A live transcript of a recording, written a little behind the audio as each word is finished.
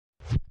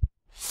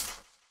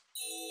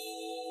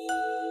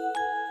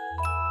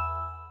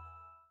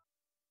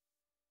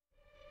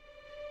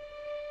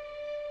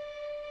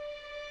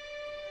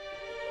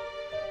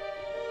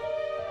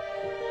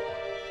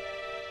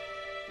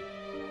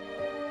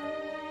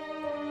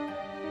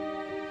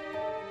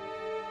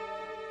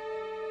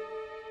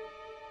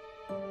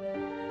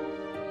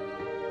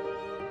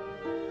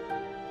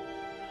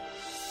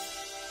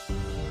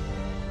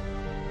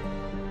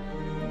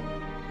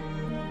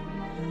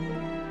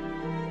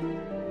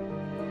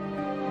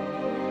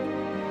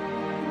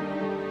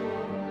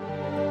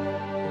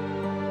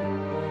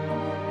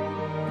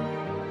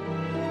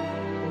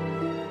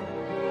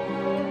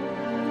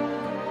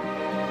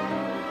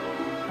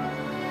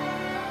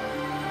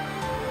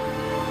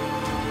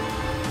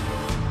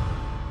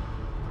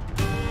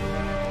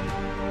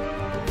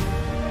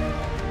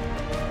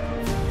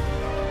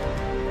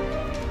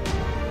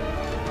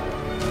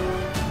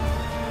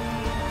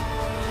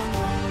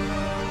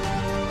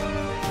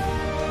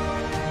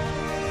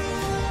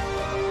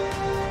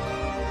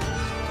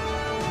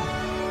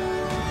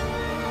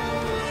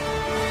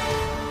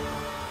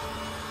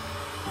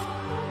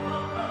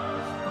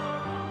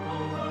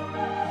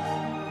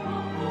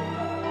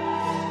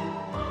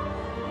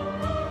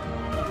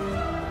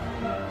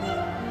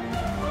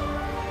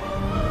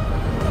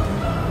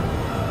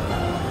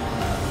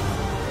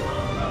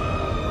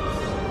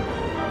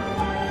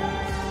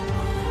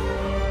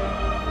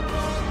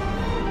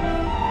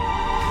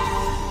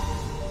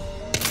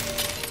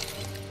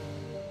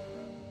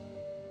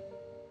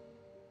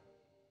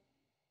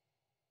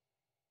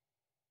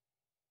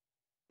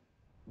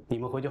你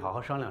们回去好好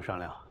商量商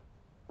量，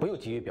不用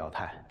急于表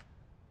态。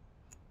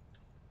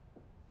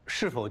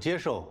是否接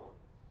受，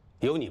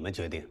由你们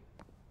决定。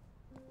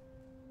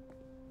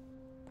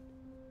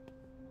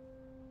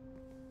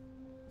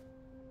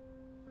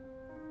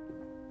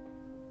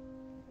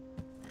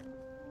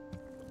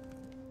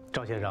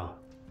赵先生，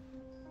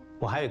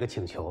我还有一个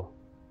请求，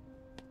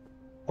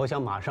我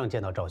想马上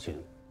见到赵寻，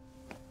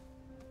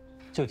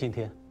就今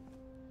天。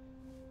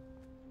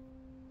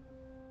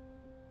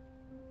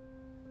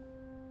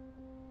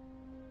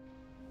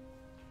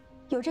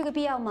 有这个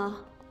必要吗？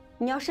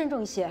你要慎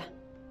重一些。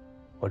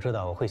我知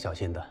道我会小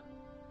心的，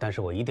但是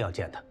我一定要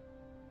见他。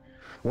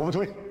我不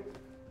推，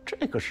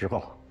这个时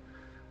候，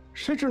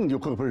谁知道你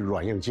会不会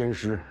软硬兼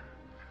施？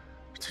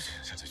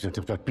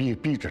这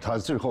逼着他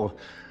最后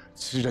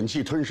忍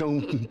气吞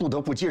声，不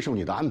得不接受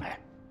你的安排。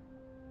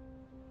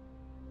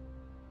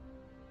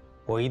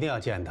我一定要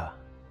见他，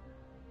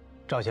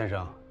赵先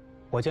生，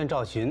我见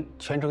赵寻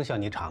全程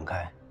向你敞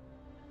开，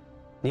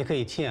你可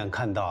以亲眼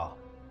看到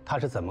他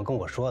是怎么跟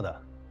我说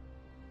的。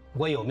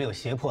 我有没有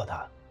胁迫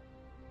他？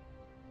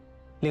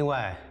另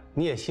外，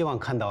你也希望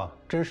看到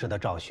真实的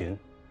赵寻，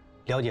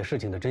了解事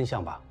情的真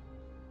相吧？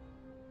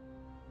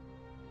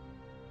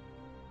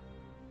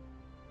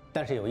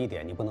但是有一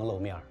点，你不能露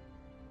面儿。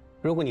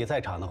如果你在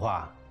场的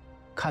话，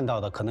看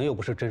到的可能又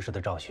不是真实的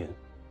赵寻。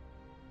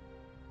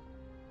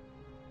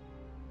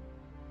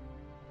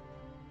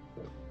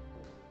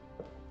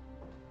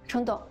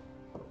程董，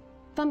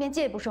方便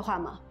借一步说话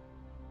吗？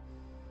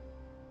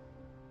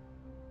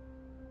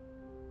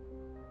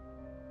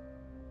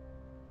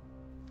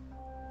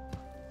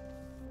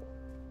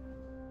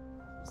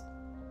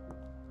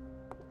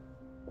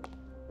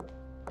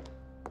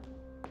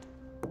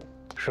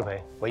 世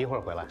伟，我一会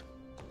儿回来。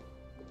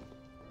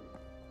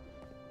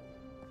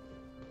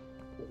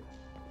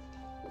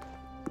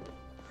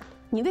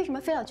你为什么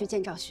非要去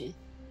见赵寻？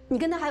你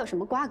跟他还有什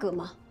么瓜葛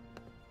吗？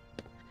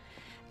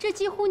这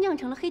几乎酿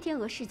成了黑天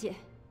鹅事件，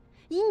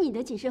以你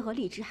的谨慎和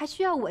理智，还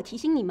需要我提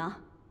醒你吗？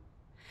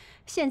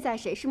现在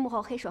谁是幕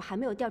后黑手还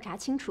没有调查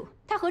清楚，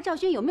他和赵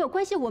勋有没有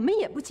关系，我们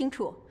也不清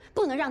楚，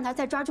不能让他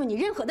再抓住你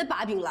任何的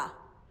把柄了。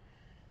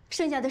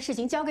剩下的事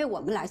情交给我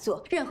们来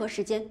做，任何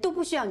时间都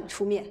不需要你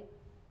出面。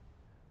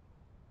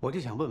 我就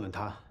想问问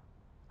他，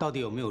到底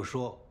有没有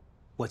说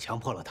我强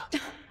迫了他？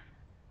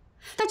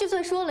他就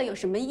算说了，有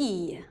什么意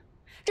义？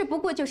这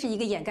不过就是一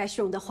个掩盖虚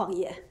荣的谎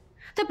言。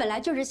他本来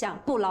就是想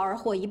不劳而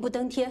获，一步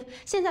登天，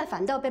现在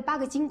反倒被扒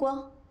个精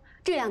光。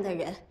这样的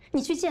人，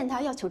你去见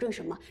他要求证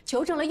什么？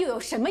求证了又有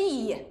什么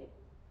意义？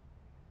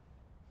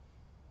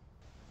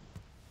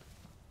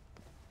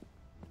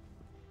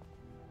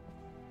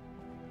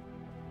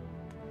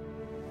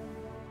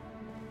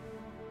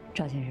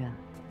赵先生，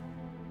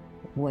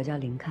我叫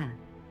林看。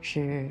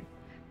 是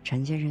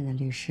陈先生的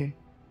律师。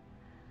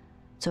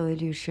作为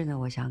律师呢，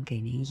我想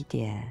给您一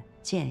点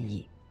建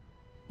议：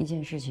一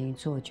件事情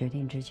做决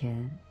定之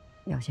前，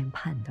要先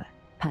判断；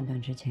判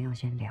断之前要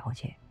先了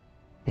解；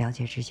了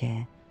解之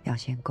前要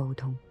先沟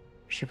通，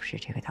是不是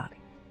这个道理？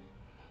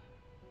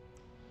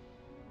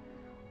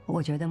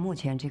我觉得目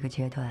前这个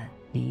阶段，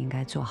您应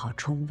该做好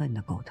充分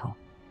的沟通，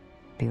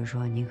比如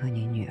说您和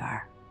您女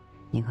儿，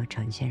您和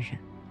陈先生，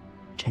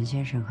陈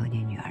先生和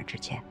您女儿之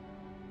间。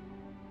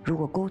 如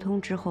果沟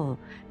通之后，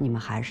你们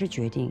还是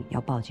决定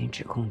要报警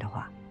指控的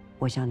话，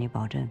我向你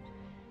保证，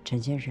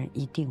陈先生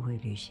一定会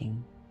履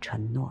行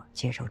承诺，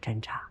接受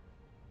侦查。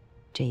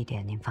这一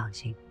点您放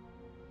心。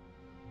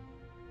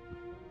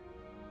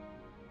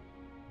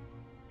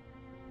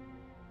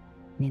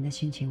您的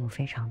心情我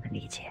非常的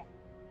理解。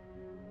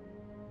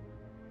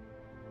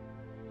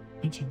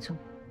您请坐。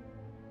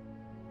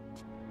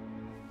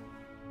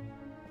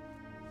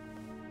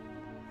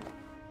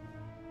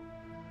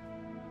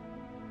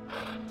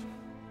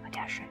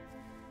 点水，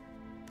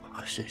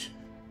谢谢。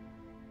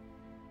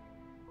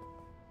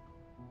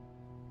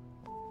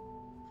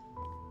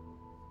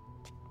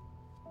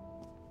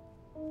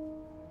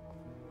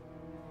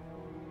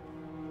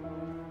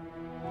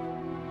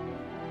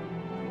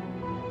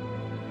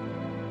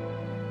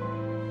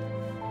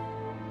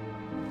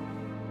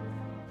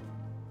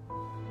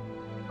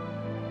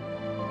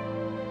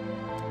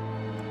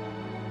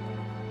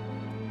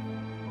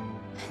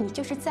你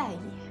就是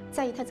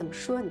在意他怎么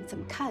说你，怎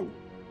么看你。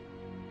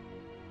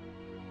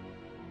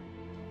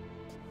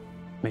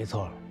 没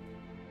错，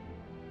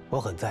我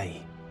很在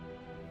意。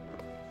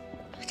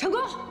成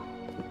功。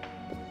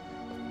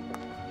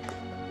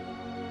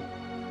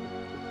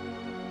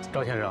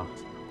赵先生，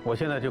我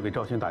现在就给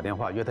赵勋打电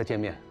话，约他见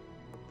面。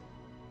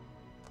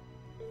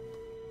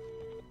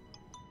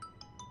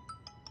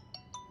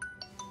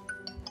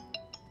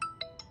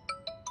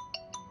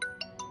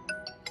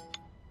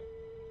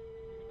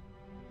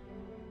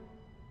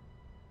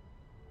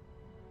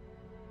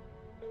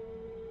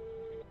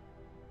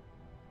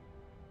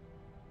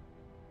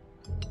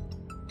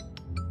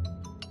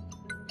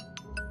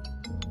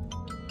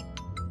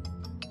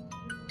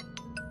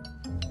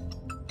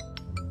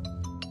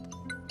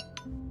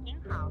您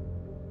好，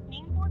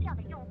您拨叫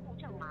的用户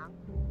正忙，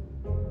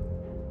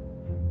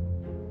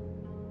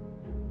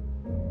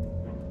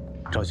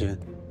赵勋，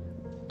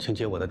请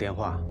接我的电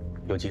话，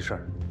有急事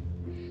儿。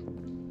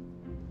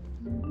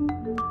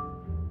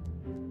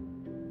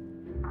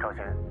赵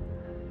勋，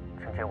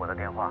请接我的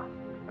电话，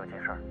有急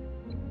事儿。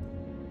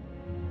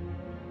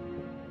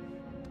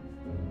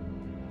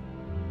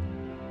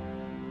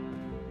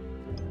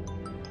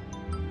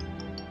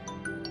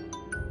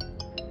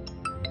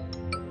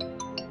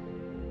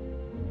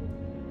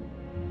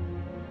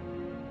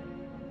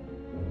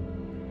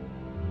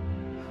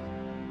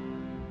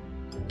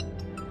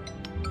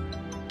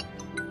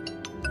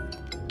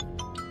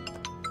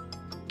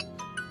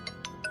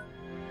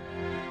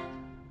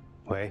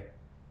 喂，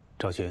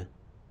赵勋，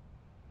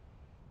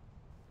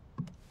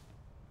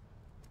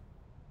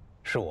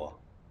是我。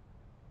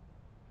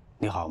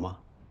你好吗？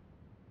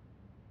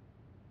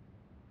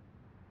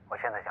我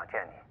现在想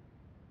见你。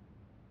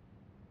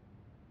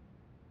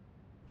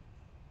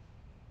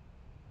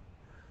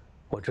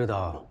我知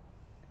道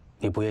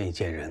你不愿意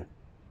见人。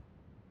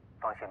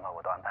放心吧，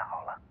我都安排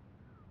好了，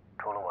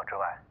除了我之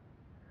外，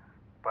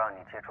不让你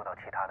接触到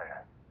其他的人。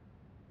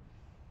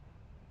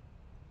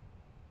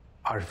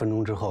20分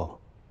钟之后。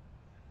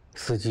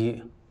 司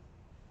机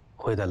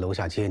会在楼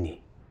下接你。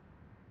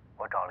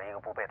我找了一个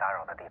不被打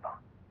扰的地方，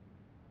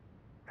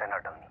在那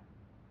儿等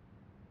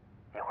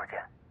你。一会儿见。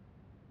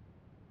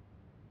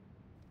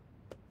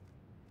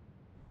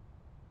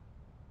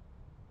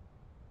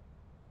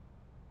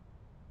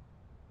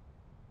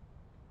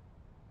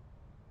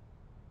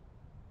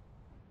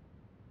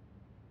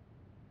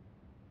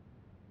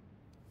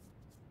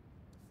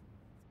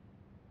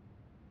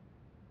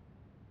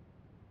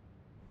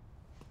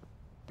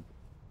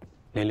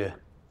林律。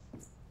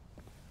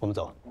 我们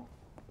走。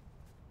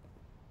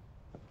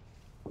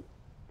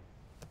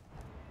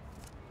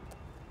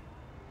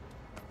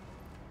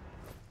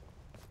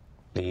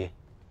李，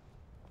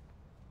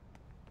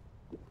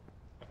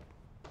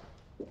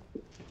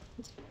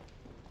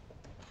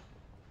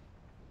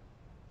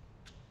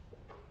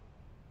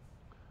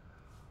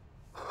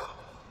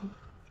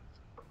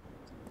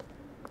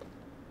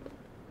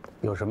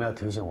有什么要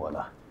提醒我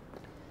的？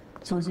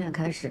从现在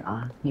开始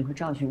啊，你和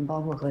赵群，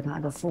包括和他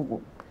的父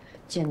母。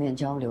 见面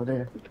交流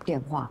的电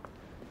话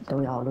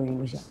都要录音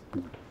录像，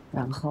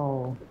然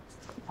后，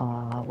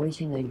微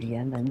信的语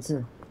言、文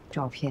字、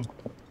照片，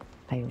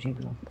还有这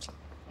个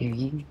语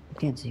音、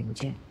电子邮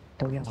件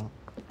都要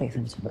备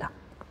份存档。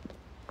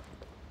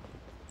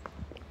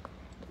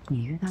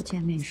你约他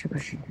见面是不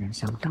是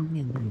想当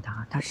面问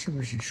他，他是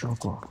不是说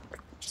过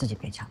自己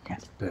被强奸？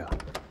对啊，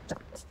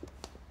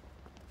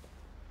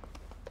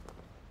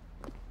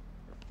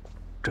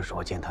这是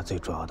我见他最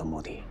主要的目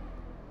的。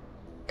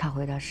 他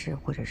回答是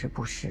或者是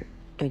不是，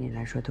对你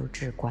来说都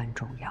至关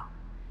重要，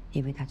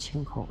因为他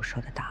亲口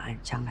说的答案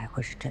将来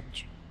会是证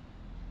据。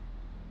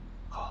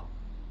好，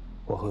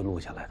我会录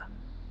下来的。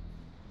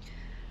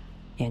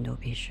言多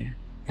必失，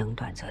能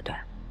短则短，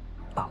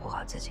保护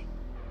好自己。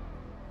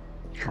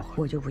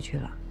我就不去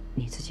了，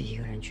你自己一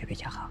个人去比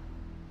较好。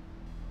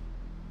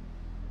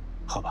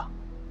好吧。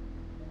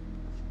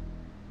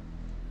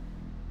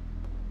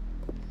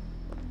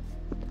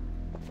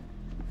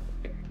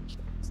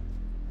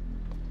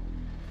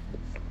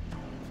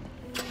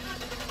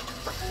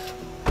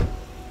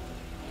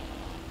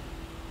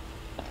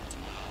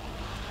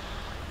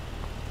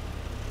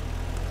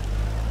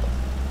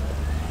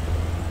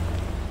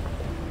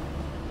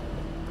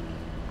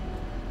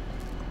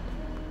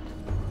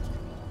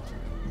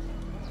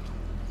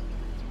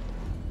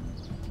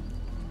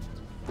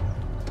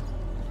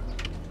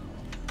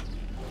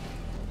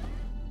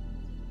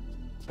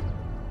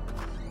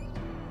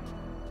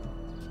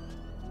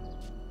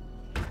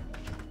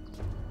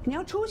 你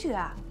要出去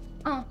啊？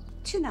嗯，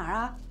去哪儿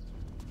啊？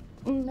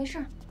没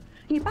事。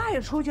你爸也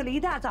出去了，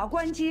一大早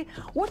关机，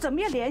我怎么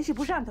也联系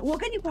不上他。我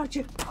跟你一块儿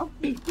去。哦，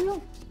不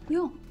用，不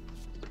用。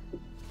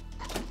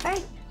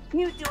哎，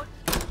你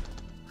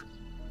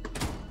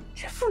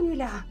这父女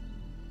俩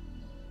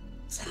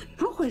怎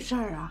么回事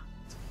啊？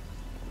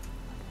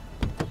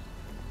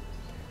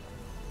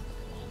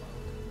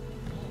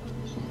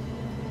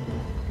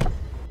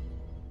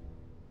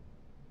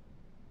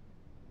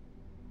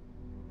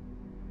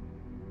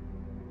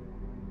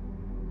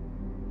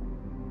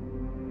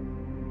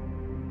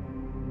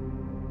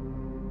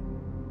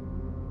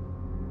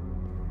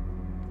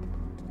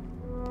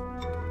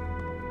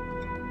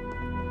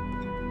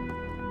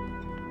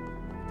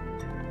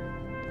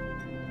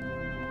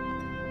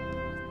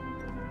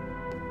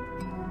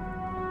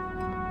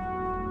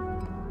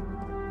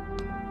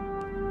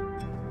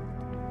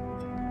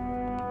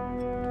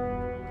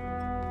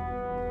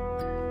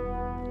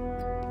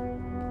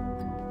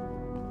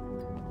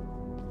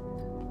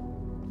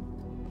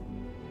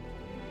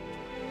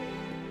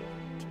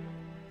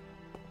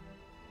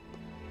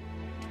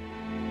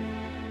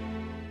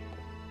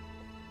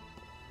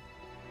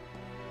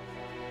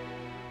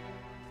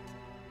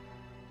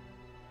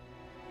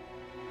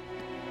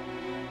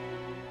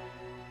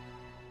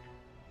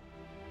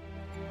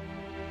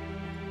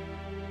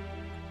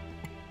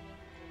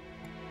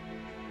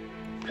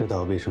 知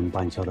道为什么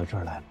把你叫到这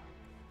儿来吗？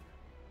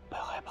不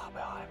要害怕，不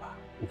要害怕，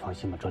你放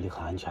心吧，这里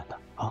很安全的。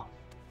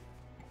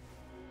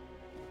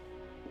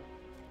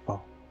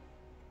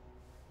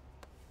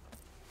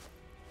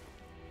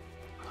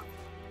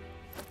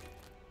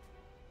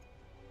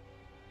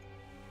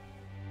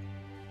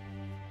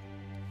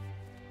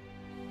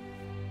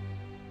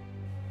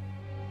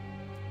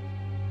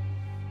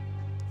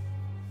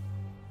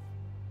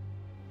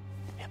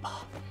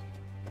吧。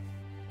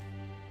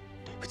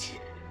对不起，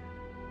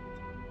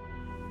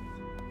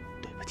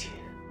对不起，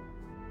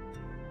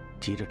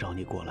急着找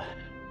你过来，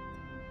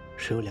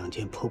是有2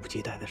件迫不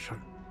及待的事儿。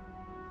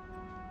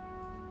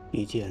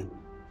一件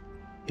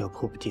要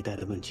迫不及待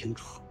的问清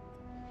楚，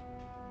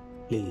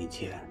另一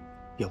件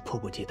要迫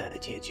不及待的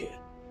解决。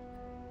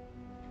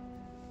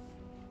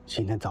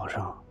今天早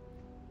上，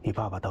你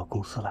爸爸到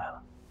公司来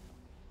了。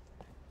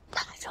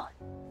他来找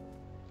你？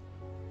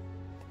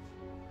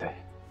对，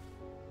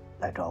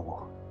来找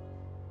我。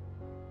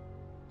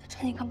他找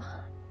你干嘛？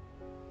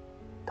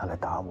他来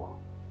打我，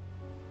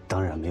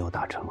当然没有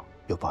打成，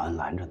有保安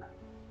拦着呢，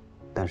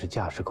但是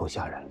架势够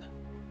吓人的。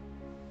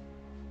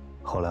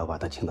后来我把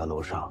他请到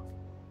楼上，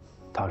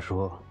他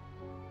说，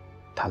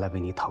他来为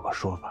你讨个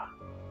说法。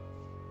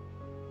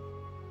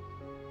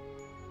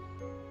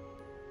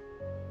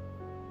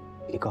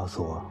你告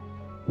诉我，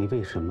你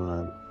为什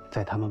么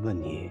在他们问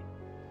你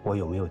我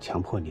有没有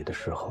强迫你的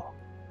时候，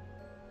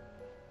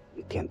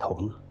你点头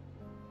呢？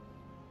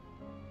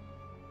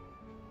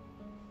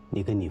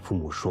你跟你父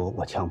母说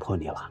我强迫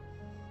你了？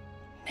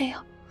没有。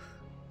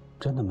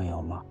真的没有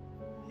吗？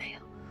没有，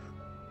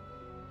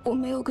我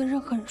没有跟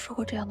任何人说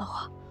过这样的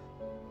话，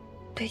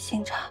对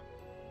警察，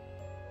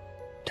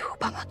对我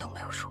爸妈都没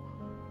有说过。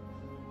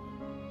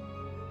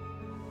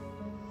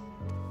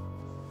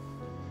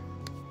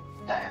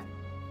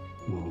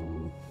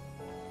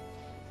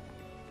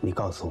你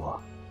告诉我，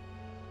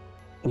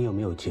你有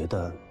没有觉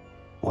得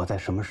我在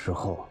什么时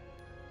候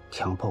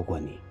强迫过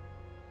你，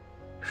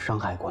伤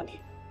害过你？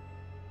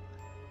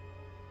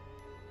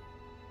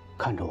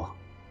看着我。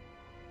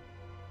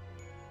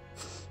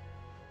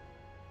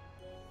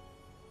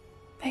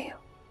没有。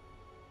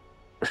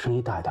声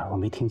音大一点，我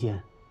没听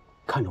见。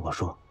看着我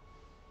说，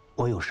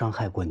我有伤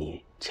害过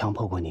你，强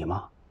迫过你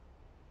吗？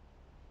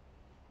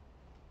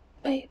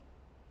没有。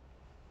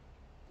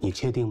你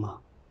确定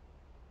吗？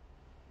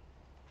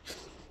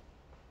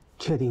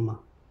确定吗？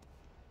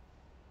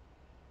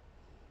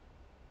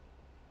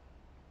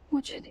我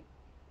确定。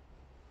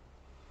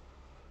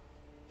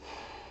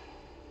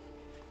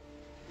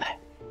来，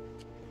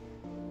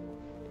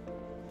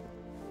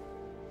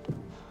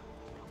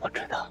我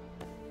知道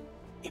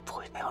你不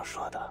会那样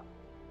说的。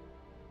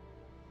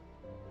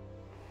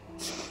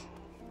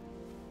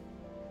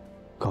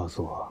告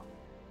诉我，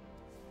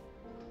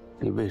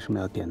你为什么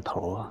要点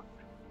头啊？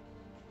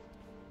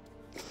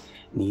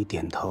你一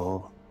点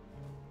头，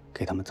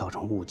给他们造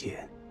成误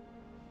解，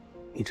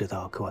你知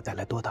道给我带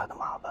来多大的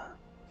麻烦？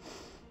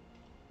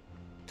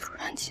突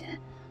然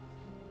间，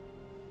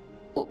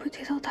我被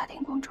推到大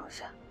庭广众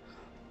下，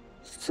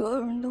所有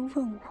人都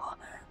问我，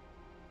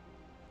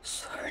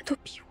所有人都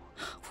逼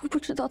我不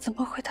知道怎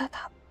么回答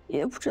他们，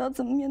也不知道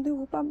怎么面对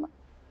我爸妈。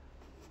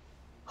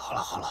好了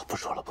好了，不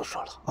说了不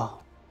说了啊！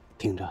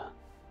听着，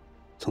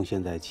从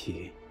现在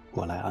起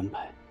我来安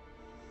排，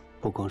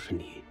不光是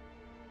你，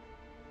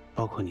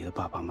包括你的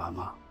爸爸妈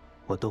妈，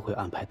我都会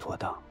安排妥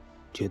当，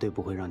绝对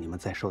不会让你们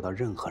再受到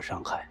任何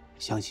伤害。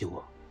相信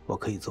我，我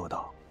可以做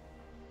到。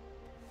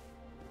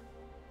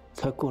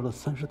才过了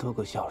30多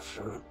个小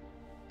时，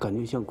感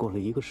觉像过了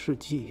1个世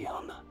纪一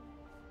样的。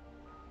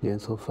连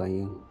锁反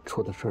应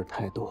出的事儿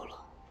太多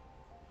了，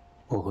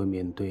我会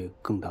面对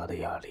更大的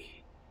压力，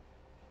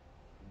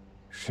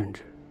甚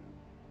至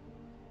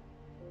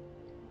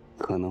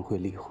可能会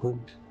离婚。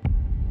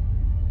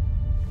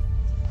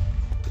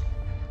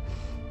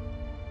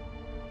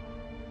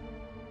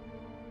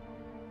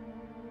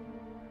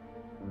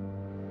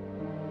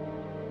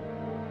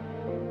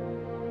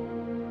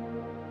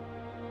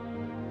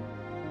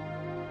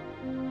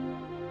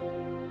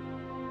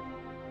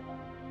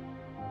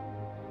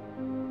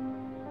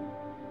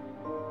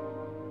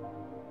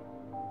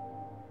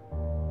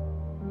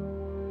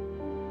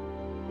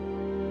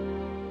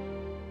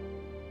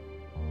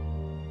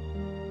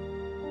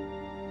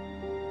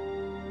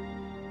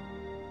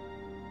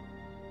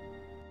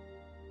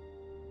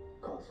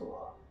告诉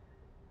我，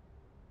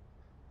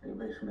你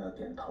为什么要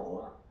点头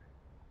啊？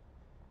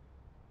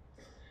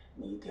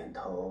你一点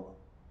头，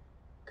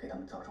给他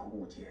们造成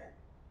误解，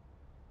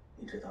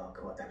你知道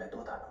给我带来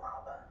多大的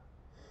麻烦？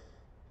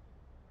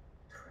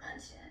突然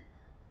间，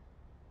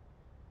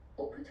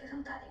我被推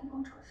到大庭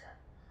广众下，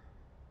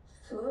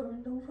所有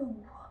人都问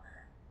我，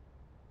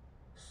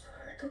所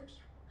有人都逼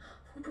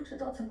我不知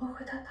道怎么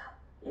回答他，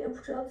也不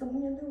知道怎么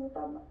面对我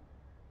爸妈。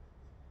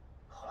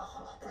好了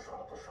好了，不说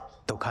了不说了，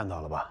都看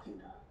到了吧？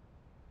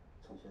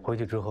回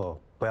去之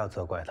后不要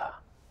责怪他。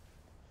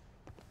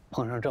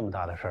碰上这么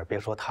大的事儿，别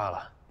说他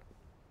了，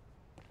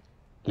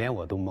连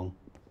我都懵。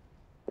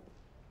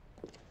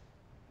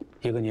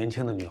一个年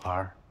轻的女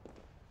孩，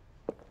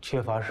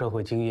缺乏社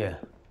会经验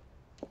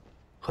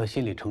和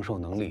心理承受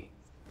能力，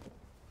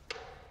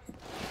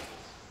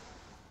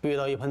遇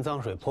到一盆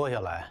脏水泼下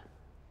来，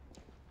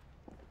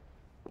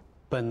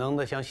本能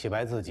的想洗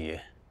白自己，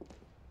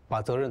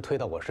把责任推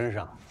到我身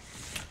上。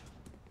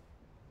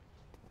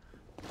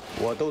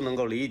我都能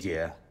够理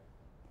解，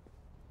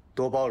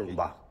多包容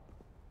吧。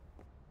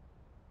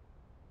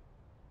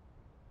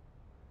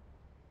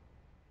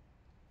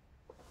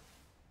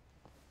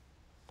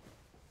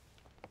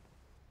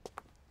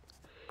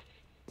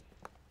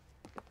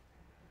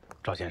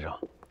赵先生，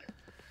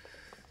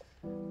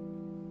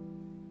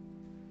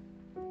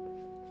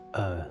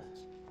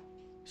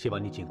希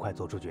望你尽快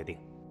做出决定。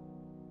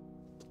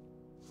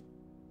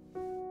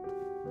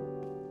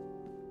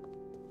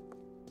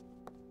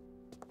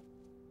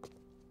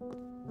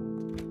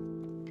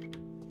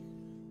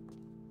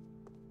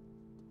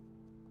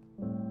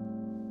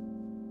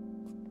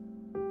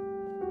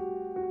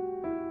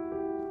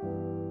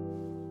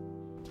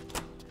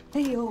哎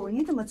呦，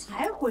你怎么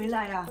才回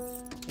来呀？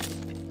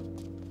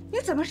你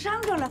怎么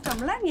伤着了？怎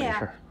么了你？没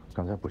事，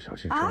刚才不小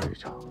心摔了一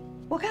跤。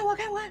我看。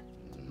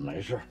没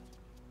事。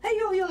哎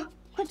呦呦，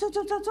快坐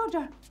这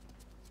儿。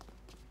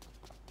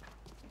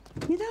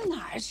你到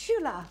哪儿去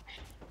了？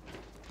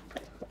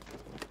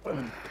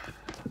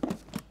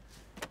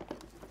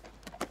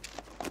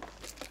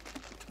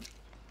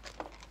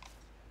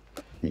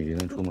你今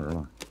天出门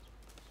吗？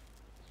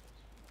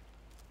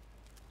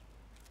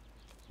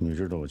你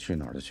知道我去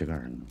哪儿的，去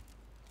干什么？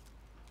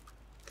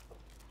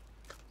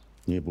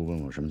你也不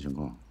问我什么情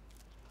况。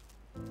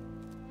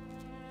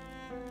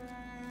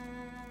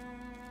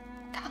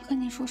他跟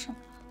你说什么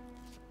了？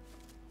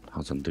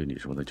他怎么对你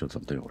说的，就怎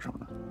么对我说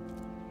的。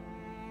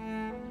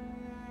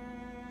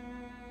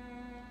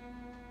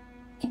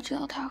你知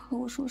道他和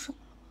我说什么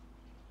了吗？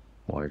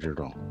我还知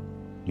道，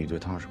你对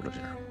他说了些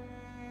什么。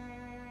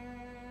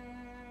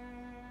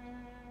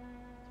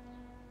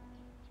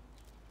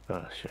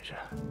萱萱，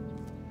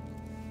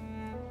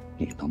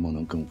你能不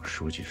能跟我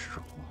说句实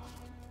话，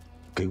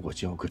给我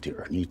交个底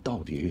儿？你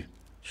到底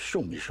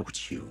受没受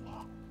欺负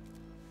啊？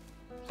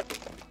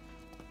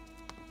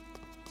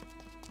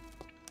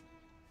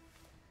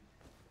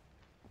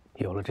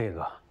有了这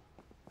个，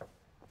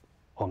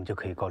我们就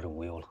可以高枕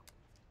无忧了。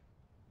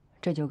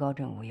这就高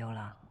枕无忧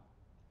了。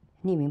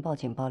匿名报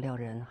警爆料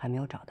人还没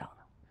有找到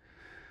呢。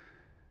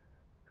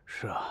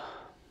是啊，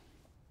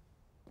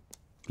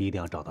一定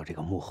要找到这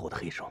个幕后的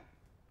黑手。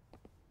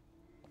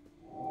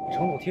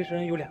程鲁贴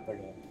身有2个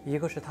人，一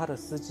个是他的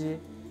司机，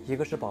一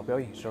个是保镖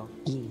尹生。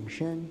尹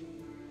生，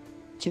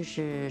就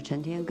是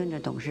成天跟着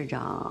董事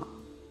长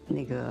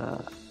那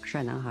个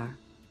帅男孩。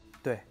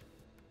对。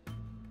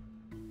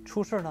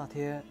出事那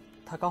天，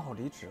他刚好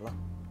离职了。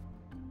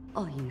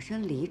哦，尹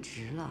生离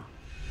职了。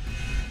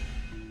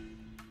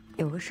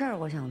有个事儿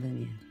我想问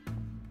您，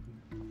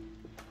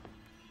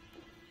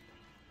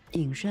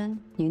尹生，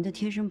您的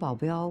贴身保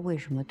镖为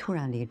什么突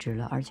然离职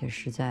了，而且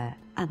是在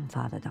案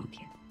发的当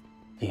天？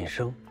尹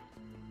生。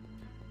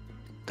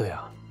对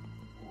啊，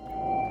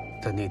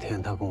在那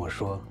天他跟我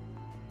说，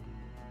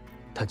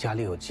他家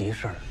里有急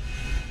事儿，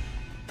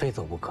非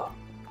走不可。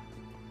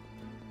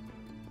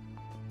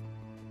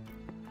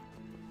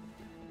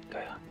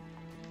对啊，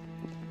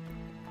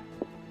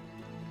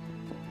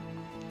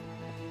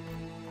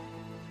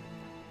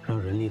让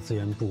人力资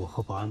源部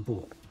和保安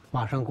部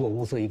马上给我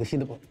物色一个新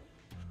的保。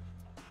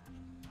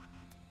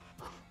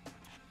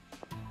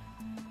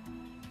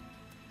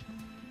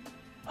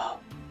好，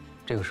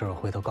这个事儿我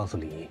回头告诉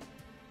李毅。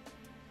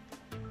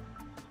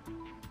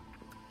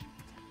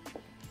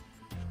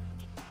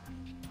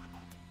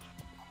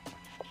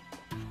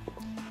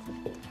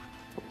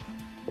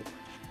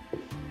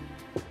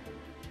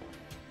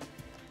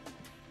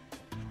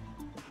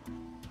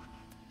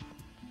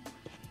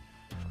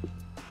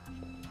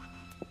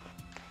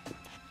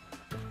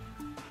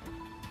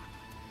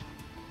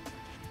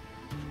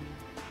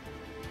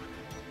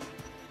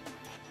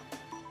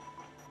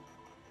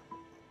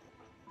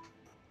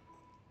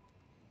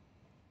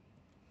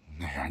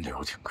人对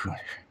我挺客气，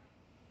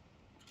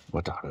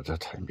我打了他，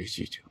他也没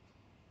记住。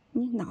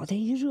你脑袋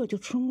一热就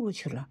冲过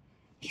去了，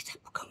你咋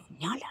不跟我们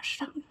娘俩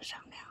商量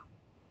商量？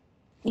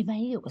你万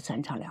一有个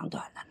3长2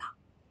短的呢？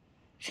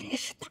人家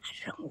是大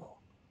人物。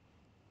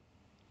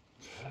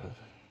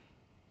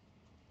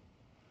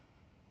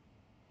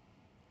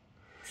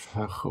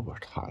他和我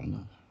谈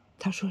了。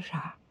他说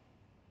啥？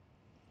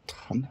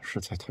他那是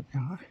在谈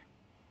恋爱。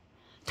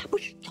他不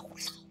是有老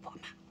婆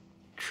吗？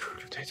除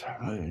了对谈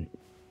恋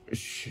爱，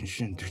萱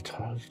萱对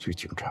他对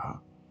警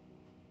察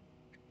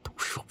都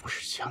说不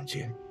是强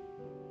奸。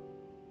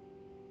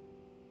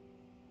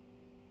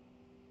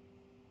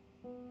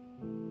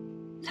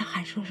他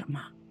还说什么？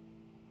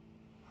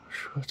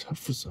说他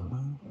负责。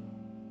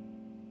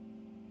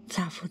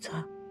咋负责？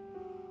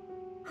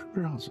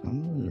让咱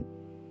们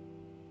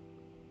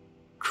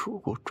出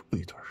国住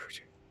一段时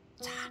间。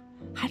咋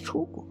还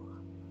出国？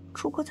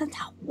出国咱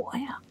咋活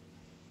呀？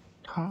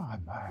他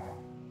安排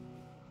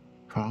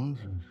房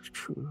子、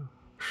车、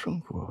生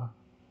活，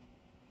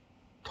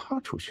他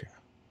出钱。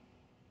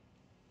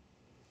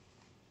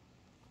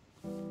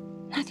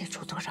那得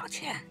出多少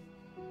钱？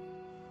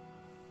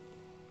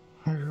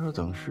还说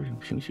等事情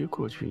平息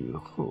过去以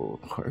后，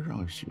还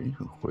让萱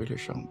萱回来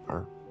上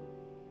班。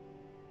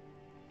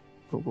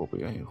如果不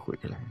愿意回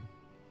来，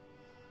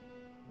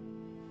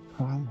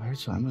他安排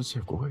咱们在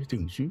国外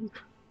定居。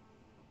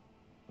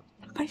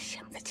还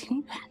想得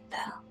挺远的。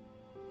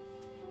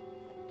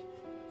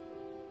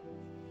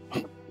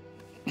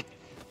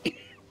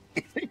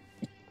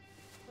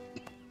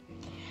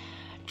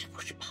这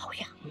不是包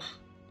养吗？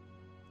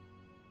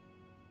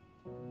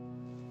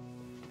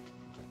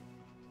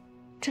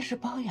这是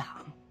包养。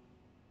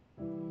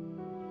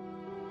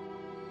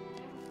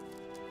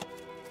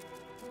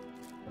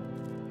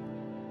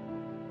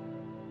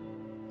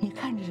你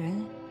看这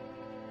人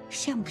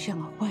像不像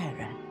个坏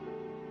人？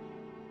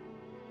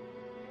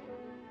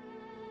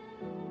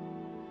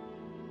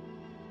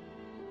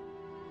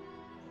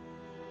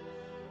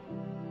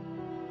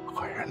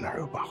坏人哪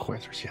有把坏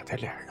字写在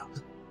脸上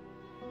的？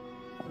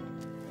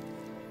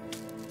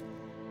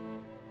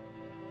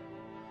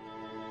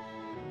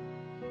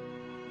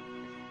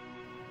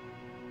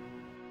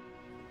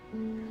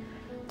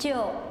就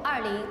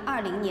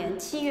2020年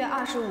7月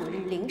25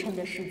日凌晨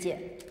的事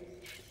件，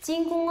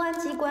经公安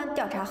机关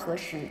调查核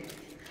实，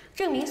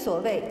证明所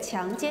谓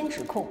强奸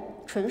指控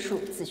纯属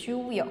子虚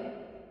乌有，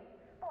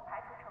不排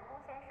除成功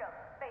先生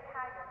被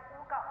他人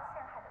诬告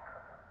陷害的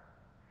可能。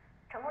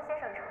成功先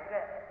生承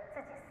认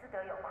自己私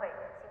德有愧，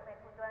行为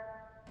不端，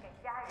给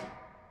家人、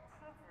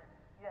妻子、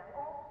员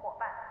工、伙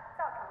伴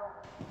造成了侮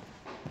辱。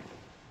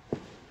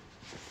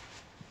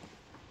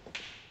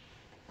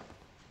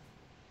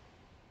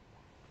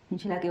你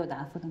是来给我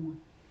答复的吗？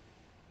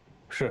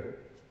是。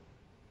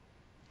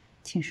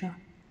请说。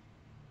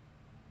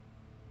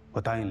我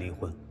答应离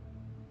婚，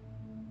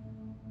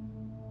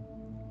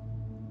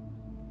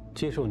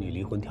接受你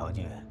离婚条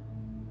件，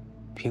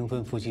平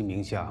分夫妻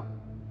名下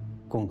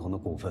共同的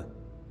股份。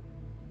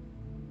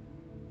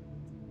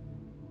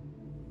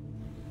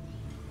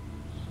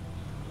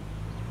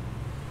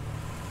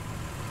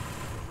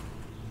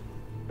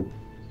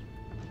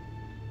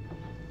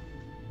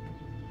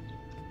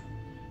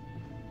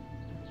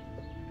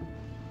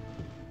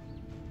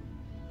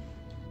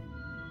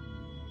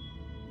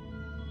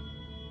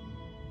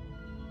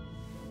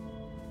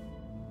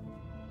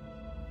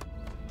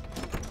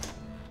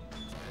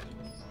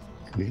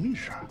林律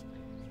师，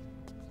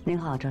您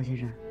好，赵先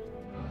生。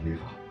你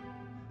好，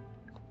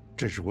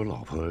这是我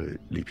老婆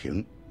李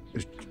萍，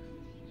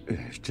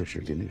这是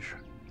林律师。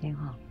您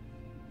好。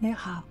你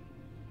好。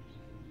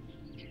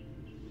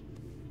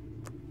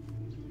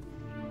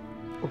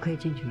我可以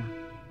进去吗？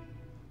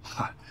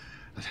嗨，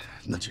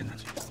那进。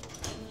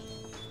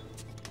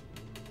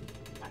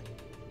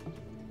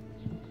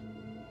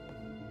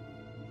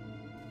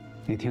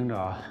你听着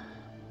啊。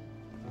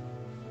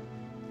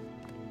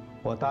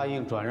我答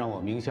应转让我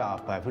名下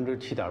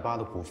7.8%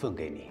的股份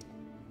给你，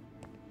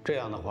这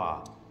样的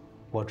话，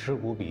我持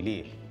股比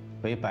例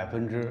为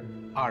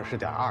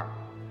20.2%，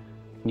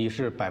你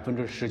是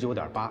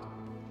19.8%，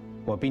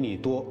我比你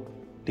多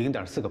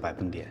0.4个百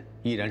分点，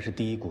依然是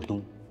第一股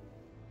东。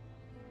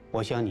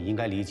我想你应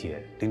该理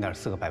解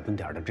0.4个百分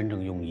点的真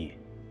正用意，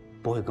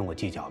不会跟我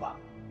计较吧？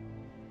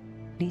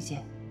理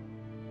解。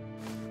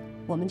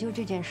我们就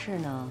这件事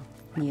呢，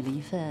拟了一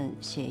份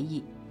协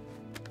议，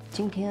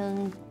今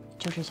天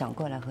就是想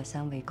过来和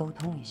3位沟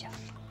通一下。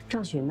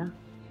赵寻呢？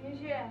寻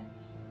寻，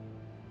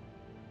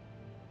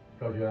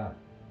赵寻，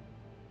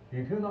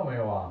你听到没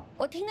有啊？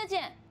我听得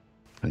见。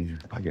那你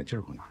把眼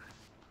镜给我拿来。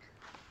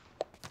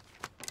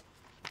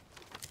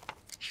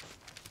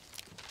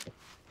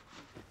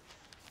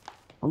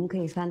我们可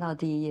以翻到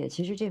第1页。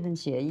其实这份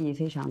协议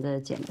非常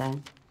的简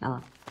单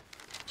啊。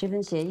这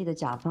份协议的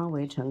甲方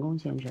为成功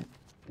先生，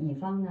乙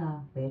方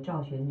呢为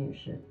赵寻女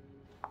士、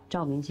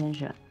赵明先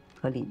生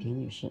和李萍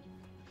女士。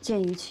鉴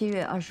于7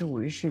月25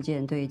日事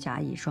件对甲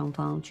乙双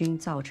方均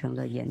造成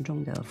了严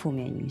重的负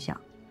面影响，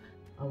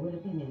为了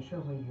避免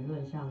社会舆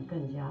论向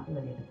更加恶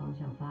劣的方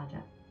向发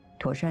展，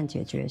妥善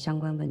解决相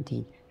关问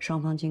题，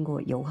双方经过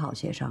友好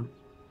协商，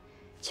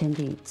签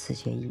订此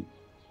协议。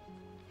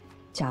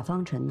甲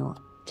方承诺，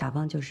甲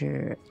方就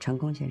是成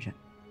功先生，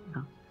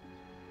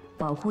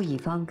保护乙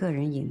方个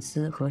人隐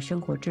私和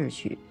生活秩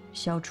序，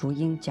消除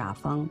因甲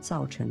方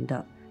造成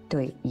的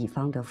对乙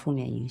方的负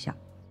面影响。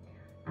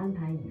安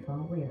排乙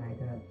方未来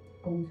的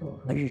工作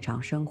和日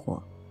常生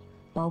活，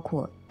包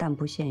括但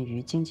不限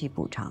于经济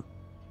补偿。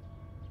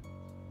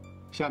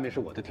下面是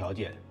我的条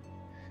件：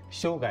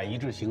修改一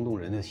致行动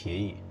人的协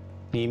议，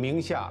你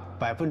名下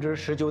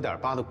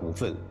19.8%的股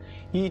份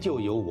依旧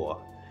由我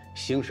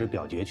行使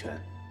表决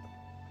权。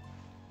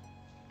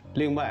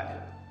另外，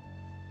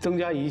增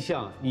加一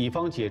项乙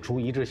方解除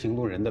一致行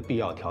动人的必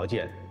要条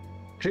件，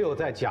只有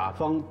在甲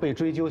方被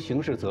追究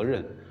刑事责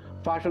任、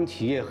发生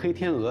企业黑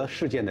天鹅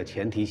事件的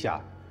前提下，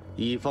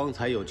乙方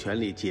才有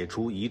权利解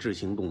除一致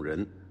行动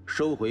人，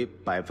收回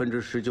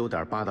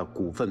19.8%的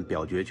股份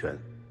表决权。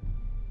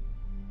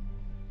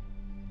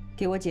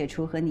给我解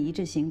除和你一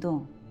致行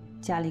动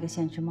加了一个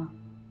限制吗？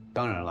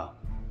当然了，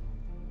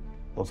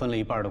我分了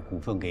1半的股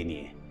份给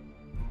你，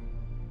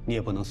你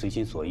也不能随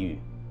心所欲，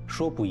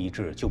说不一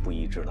致就不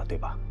一致了，对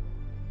吧？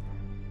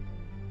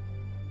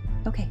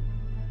 OK，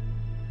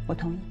 我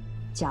同意。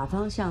甲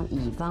方向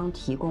乙方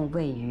提供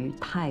位于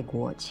泰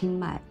国清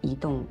迈一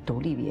栋独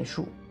立别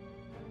墅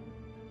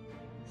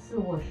，4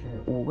卧室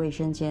5卫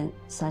生间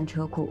3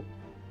车库，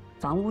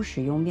房屋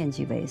使用面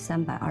积为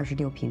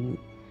326平米，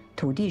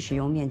土地使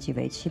用面积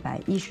为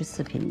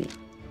714平米，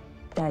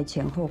带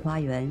前后花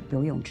园、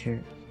游泳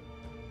池。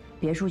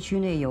别墅区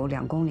内有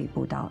2公里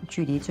步道，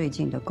距离最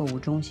近的购物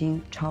中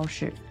心、超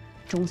市、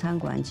中餐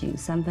馆仅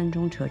3分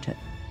钟车程。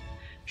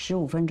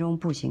15分钟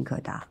步行可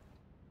达，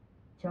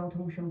交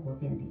通生活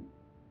便利，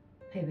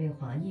配备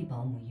华裔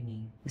保姆1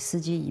名，司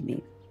机1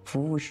名，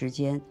服务时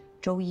间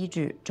周1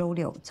至周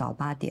6早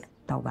8点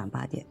到晚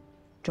8点，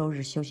周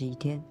日休息1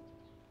天。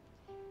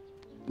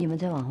你们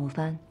再往后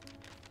翻，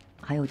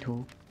还有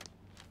图。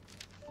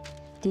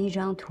第1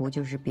张图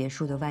就是别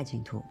墅的外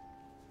景图，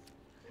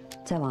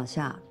再往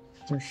下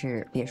就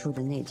是别墅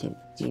的内景，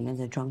里面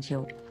的装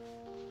修。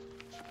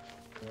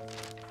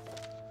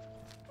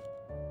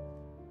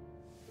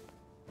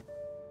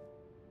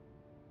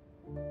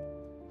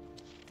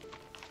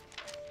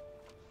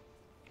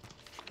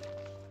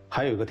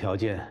还有一个条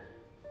件，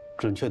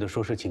准确的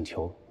说是请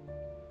求。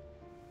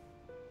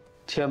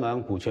签完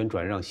股权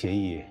转让协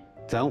议，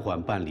暂缓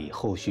办理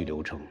后续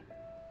流程。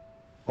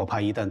我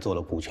怕一旦做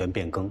了股权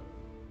变更，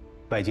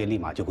外界立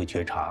马就会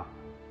觉察，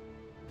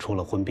出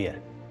了婚变，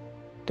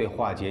对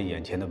化解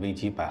眼前的危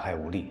机百害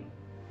无利。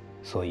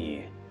所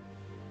以，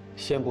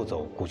先不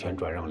走股权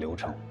转让流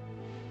程，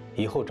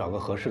以后找个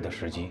合适的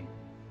时机，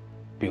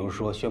比如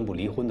说宣布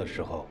离婚的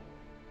时候，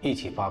一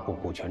起发布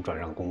股权转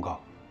让公告。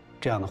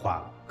这样的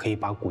话，可以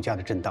把股价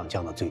的震荡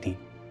降到最低。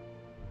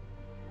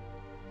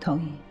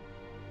同意。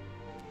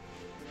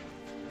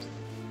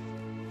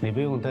你不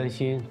用担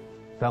心，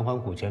暂缓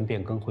股权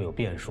变更会有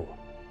变数。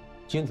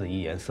君子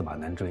一言，驷马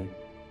难追。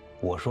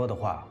我说的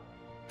话，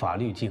法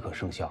律即可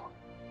生效。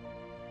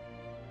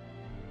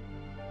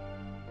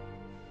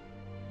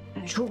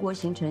出国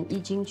行程一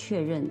经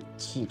确认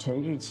启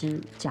程日期，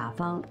甲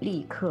方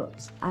立刻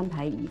安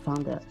排乙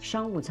方的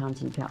商务舱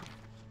机票。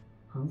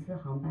航司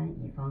航班，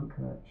乙方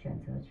可选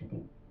择指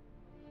定。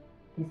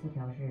第4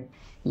条是，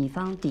乙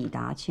方抵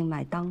达清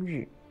迈当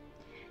日，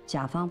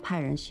甲方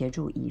派人协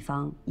助乙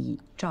方以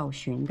赵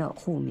寻的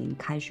户名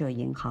开设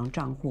银行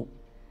账户，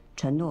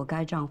承诺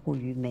该账户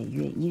于每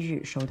月1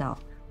日收到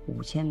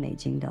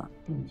$5000的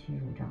定期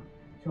入账，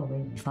作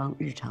为乙方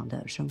日常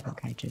的生活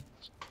开支。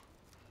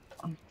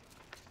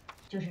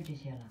就是这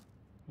些了。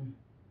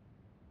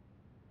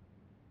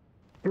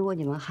如果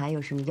你们还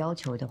有什么要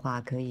求的话，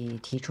可以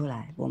提出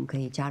来，我们可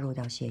以加入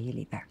到协议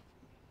里边。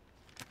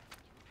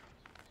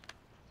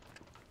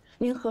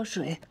您喝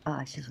水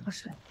啊，谢谢。喝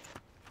水。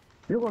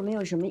如果没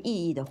有什么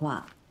异议的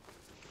话，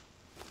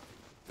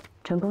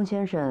成功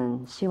先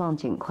生希望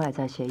尽快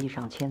在协议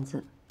上签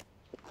字。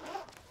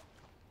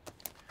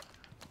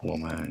我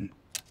们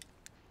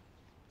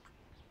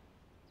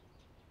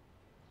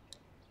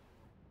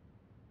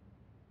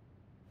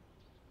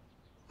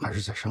还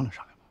是再商量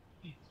商量吧。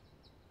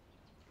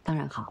当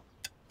然好。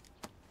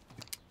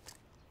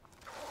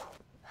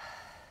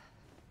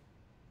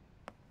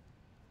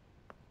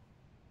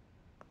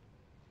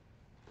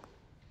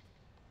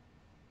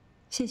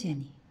谢谢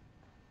你，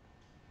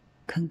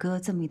肯割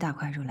这么一大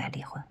块肉来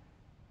离婚。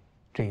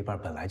这一半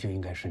本来就应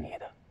该是你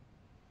的。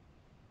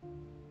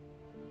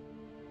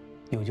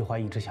有句话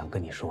一直想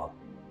跟你说，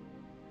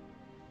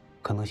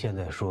可能现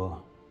在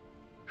说，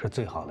是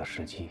最好的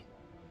时机。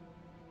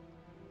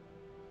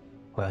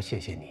我要谢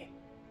谢你，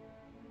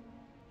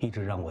一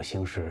直让我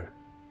行使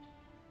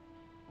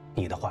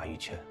你的话语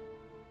权。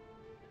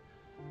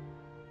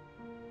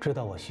知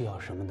道我需要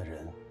什么的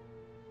人，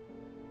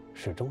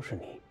始终是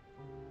你。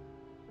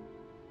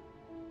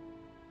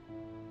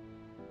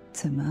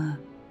怎么，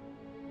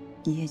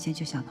一夜间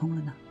就想通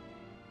了呢？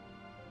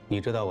你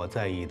知道我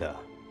在意的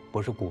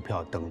不是股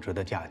票等值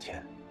的价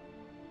钱，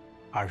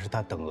而是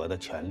它等额的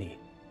权利。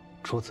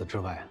除此之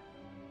外，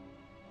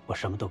我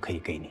什么都可以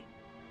给你。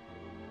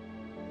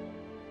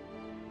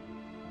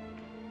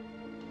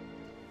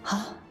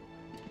好，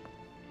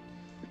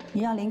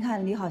你让林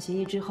看理好协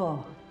议之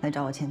后来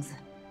找我签字。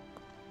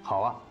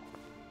好啊，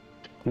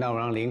那我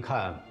让林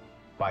看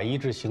把一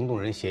致行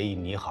动人协议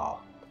拟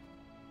好，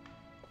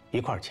一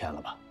块儿签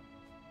了吧。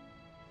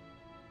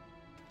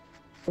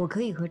我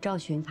可以和赵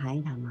寻谈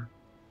一谈吗？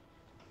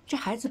这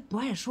孩子不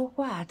爱说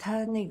话，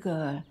他那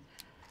个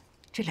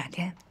这2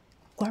天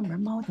关门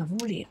猫在屋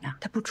里呢，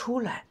他不出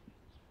来。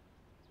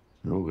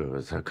如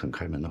果他肯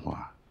开门的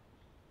话，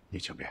你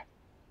请便。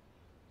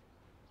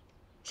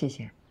谢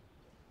谢。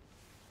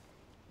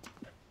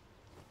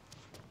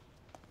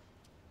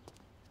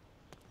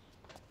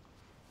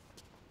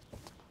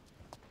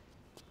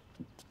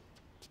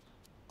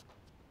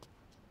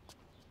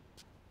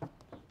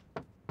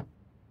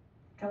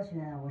赵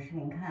寻，我是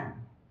林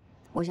看，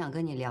我想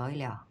跟你聊一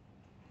聊。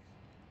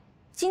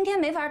今天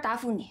没法答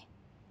复你，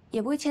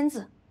也不会签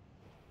字。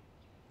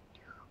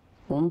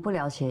我们不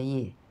聊协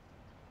议，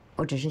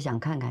我只是想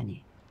看看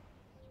你。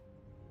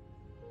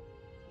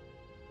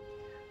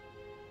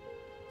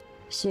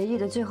协议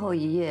的最后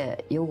一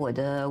页有我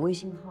的微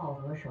信号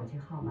和手机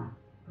号码，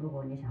如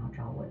果你想要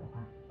找我的话。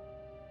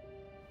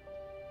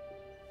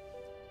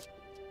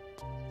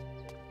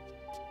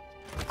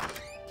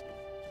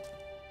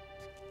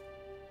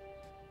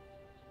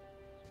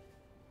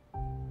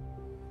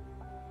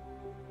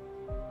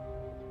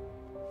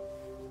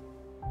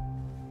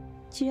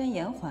既然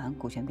延缓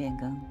股权变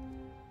更，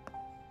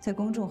在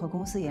公众和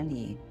公司眼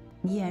里，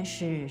你依然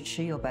是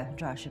持有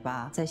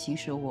28%，在行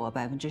使我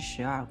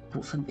12%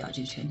股份表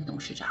决权的董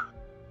事长。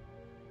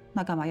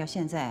那干嘛要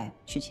现在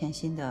去签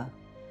新的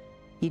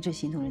一致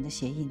行动人的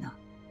协议呢？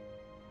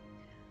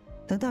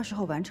等到时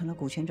候完成了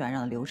股权转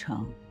让的流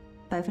程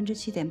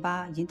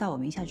，7.8%已经到我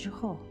名下之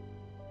后，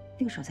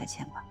那个时候再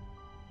签吧。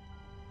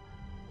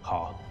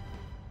好，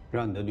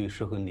让你的律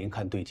师和林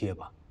看对接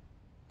吧。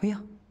不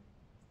用，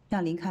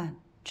让林看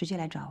直接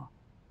来找我。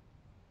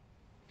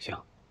行，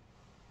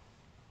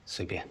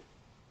随便。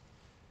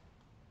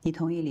你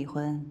同意离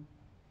婚，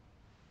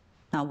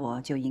那我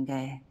就应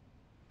该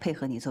配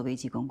合你做危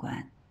机公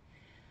关，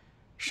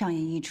上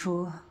演一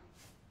出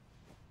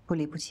不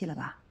离不弃了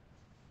吧？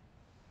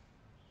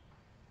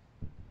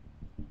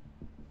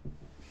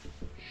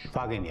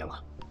发给你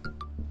了。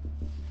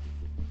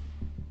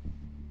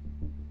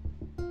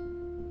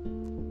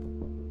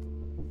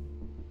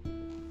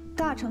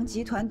大成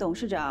集团董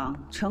事长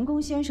成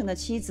功先生的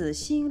妻子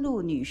新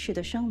路女士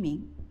的声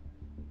明：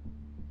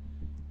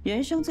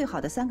人生最好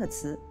的3个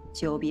词，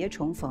久别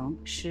重逢，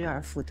失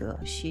而复得，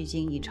虚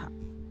惊一场，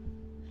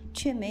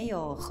却没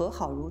有和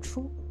好如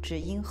初，只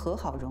因和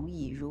好容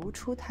易，如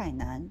初太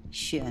难。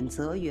选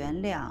择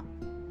原谅，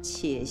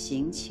且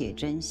行且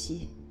珍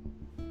惜。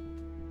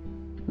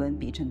文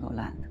笔真够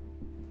烂的。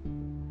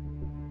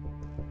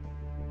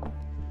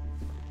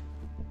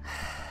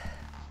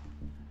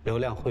流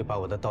量会把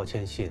我的道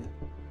歉信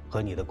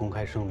和你的公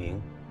开声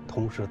明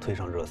同时推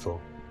上热搜，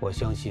我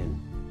相信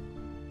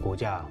股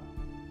价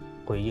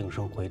会应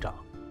声回涨。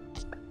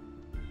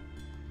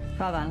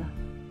发完了。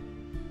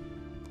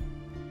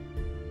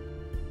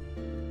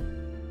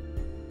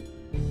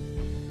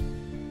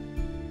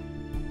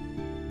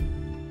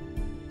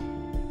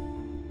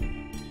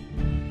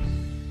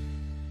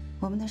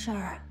我们的事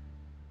儿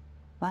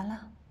完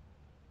了。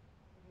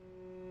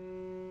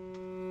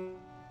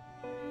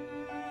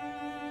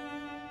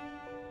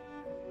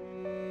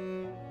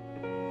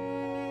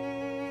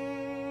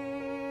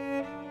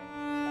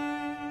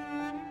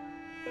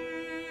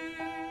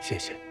谢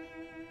谢。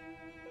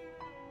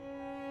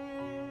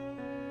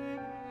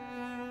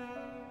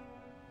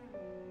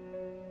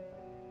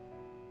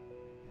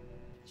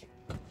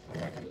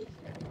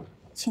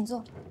请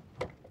坐。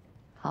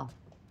好。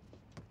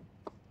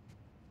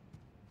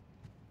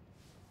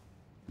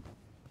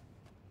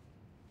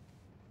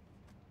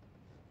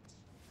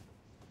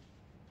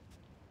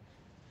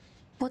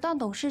我当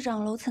董事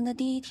长楼层的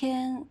第1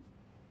天，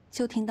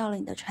就听到了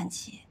你的传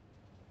奇，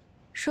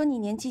说你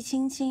年纪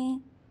轻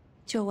轻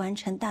就完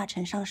成大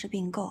成上市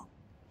并购，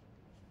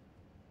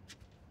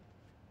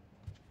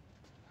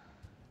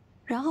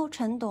然后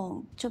陈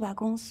董就把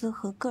公司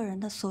和个人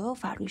的所有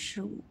法律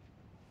事务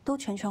都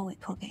全权委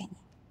托给你。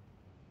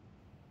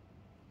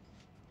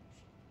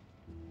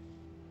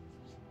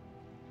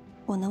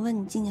我能问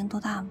你今年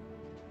多大吗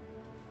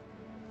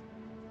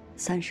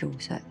？35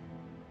岁。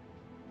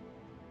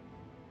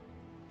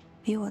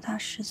比我大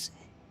10岁，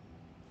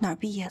哪儿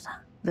毕业的？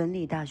文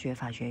理大学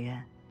法学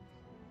院。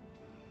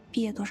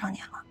毕业多少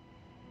年了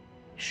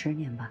？10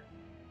年吧。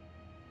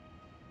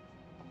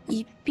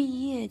一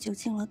毕业就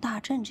进了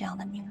大正这样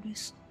的名律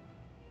所。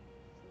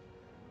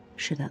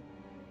是的。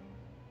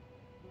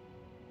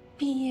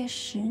毕业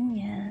10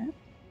年，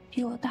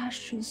比我大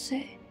10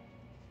岁，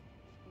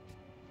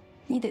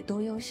你得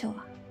多优秀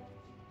啊！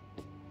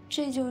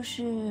这就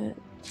是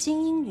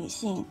精英女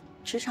性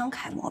职场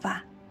楷模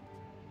吧？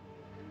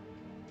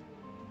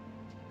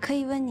可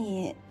以问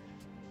你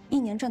1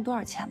年赚多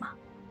少钱吗？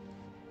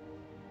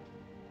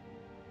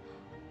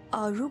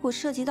如果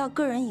涉及到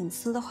个人隐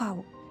私的话，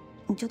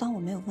你就当我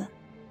没有问。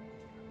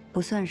不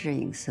算是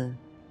隐私，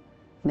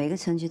每个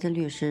层级的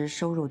律师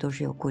收入都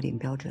是有固定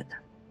标准的。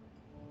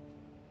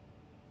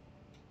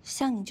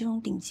像你这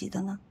种顶级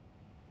的呢？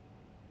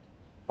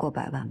过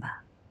100万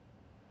吧。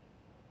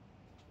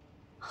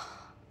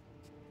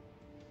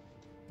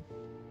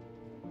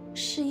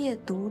事业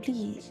独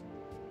立，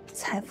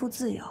财富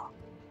自由。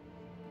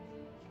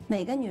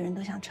每个女人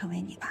都想成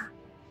为你吧？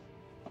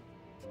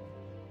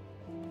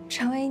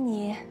成为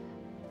你，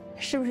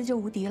是不是就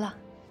无敌了？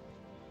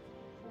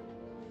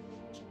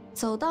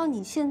走到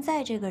你现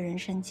在这个人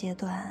生阶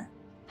段，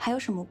还有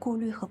什么顾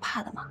虑和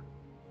怕的吗？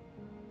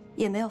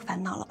也没有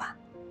烦恼了吧？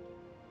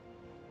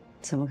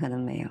怎么可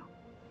能没有？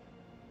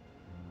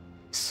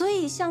所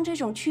以像这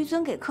种屈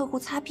尊给客户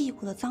擦屁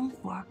股的脏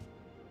活，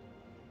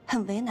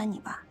很为难你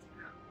吧？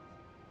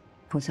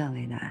不算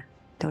为难，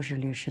都是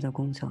律师的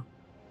工作。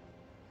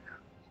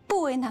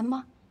不为难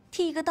吗？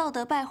替一个道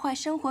德败坏、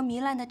生活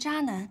糜烂的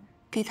渣男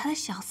给他的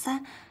小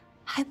三，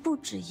还不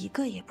止1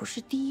个，也不是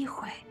第1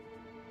回。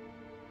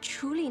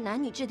处理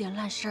男女这点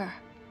烂事儿，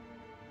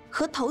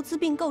和投资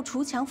并购、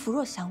锄强扶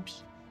弱相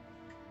比，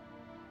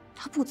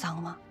它不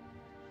脏吗？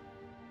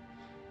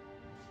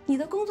你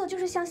的工作就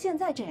是像现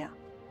在这样，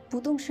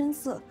不动声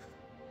色，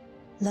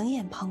冷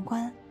眼旁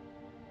观，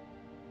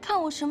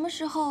看我什么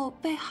时候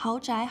被豪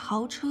宅、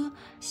豪车、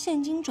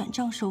现金转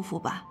账收服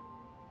吧。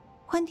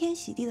欢天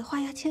喜地的画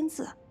押签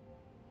字，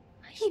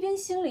一边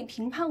心里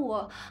评判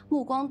我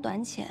目光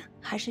短浅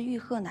还是欲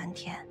壑难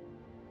填，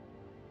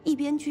一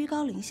边居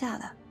高临下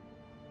的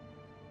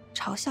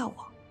嘲笑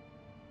我、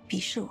鄙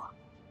视我。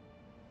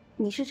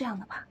你是这样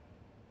的吧？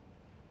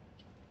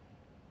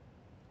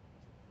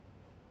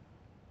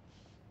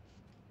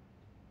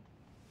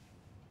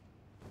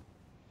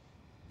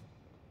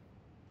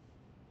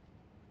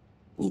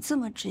这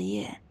么职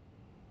业，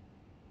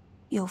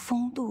有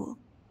风度，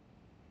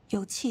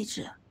有气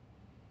质，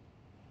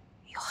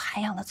有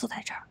涵养的坐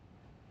在这儿，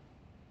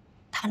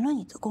谈论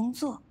你的工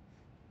作。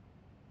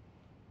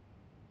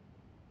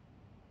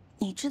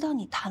你知道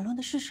你谈论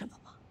的是什么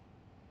吗？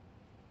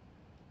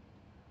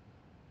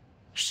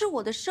是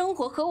我的生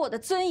活和我的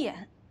尊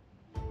严。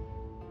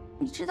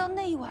你知道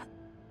那一晚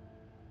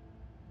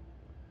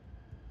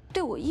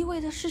对我意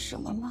味的是什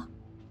么吗？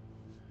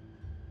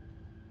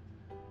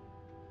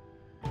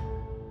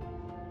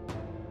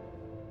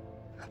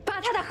把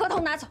他的合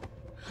同拿走，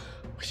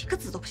我一个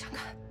字都不想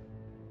看。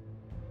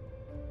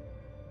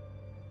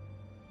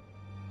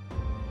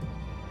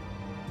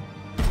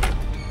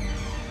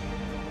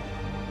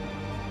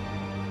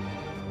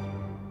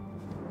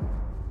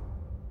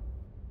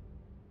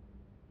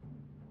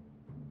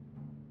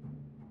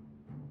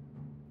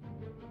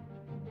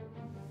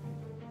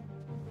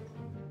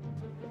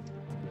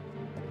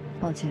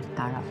抱歉，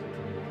打扰。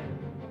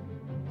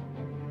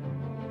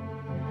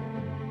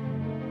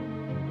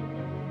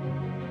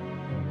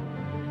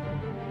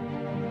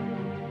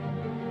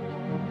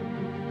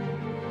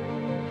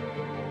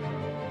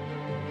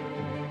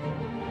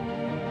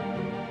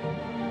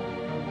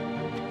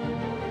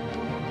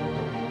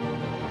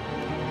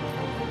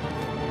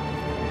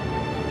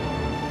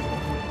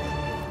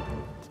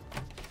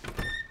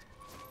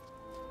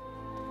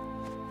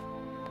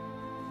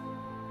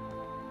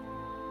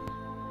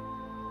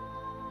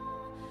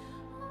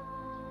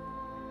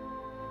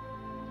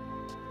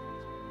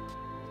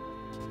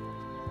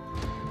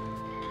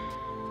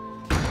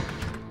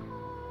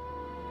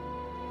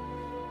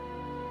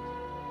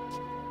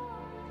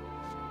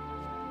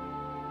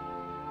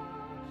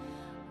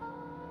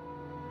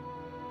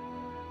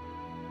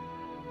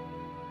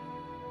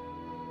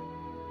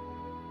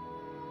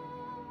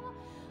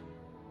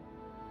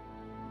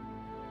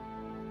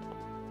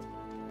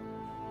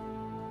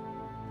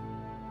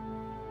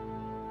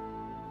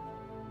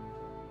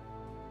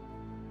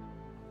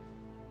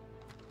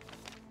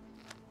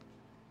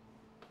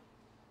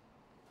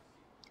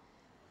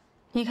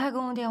离开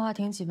公共电话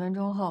亭几分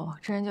钟后，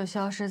这人就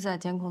消失在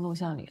监控录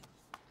像里了，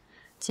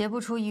截不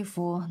出一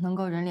幅能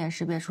够人脸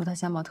识别出他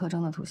相貌特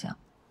征的图像。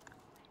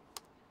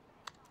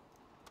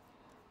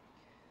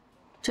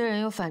这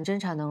人有反侦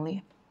查能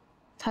力，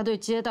他对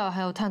街道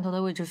还有探头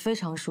的位置非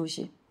常熟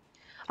悉，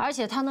而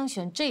且他能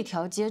选这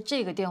条街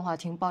这个电话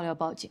亭爆料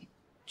报警，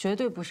绝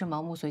对不是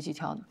盲目随机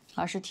挑的，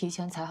而是提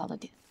前踩好的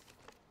点。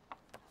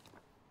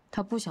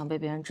他不想被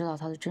别人知道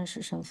他的真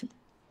实身份。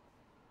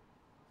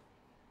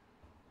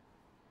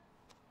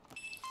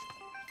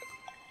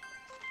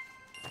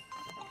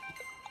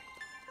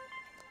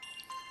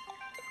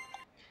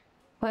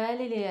 喂，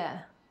丽丽。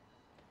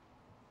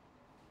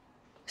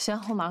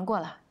行，我马上过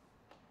来。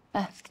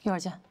哎，一会儿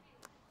见。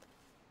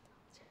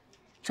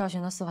赵璇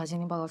的司法鉴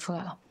定报告出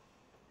来了，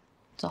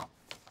走。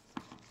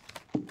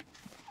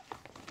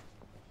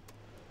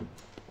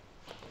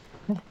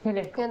丽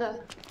丽，亲爱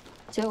的，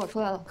结果出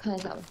来了，看一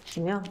下吧。什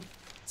么样？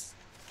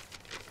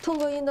通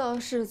过阴道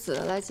拭子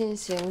来进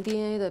行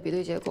DNA 的比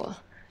对结果，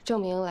证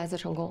明来自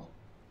成功。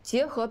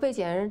结合被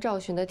检验人赵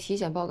璇的体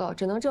检报告，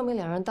只能证明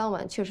两人当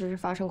晚确实是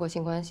发生过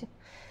性关系。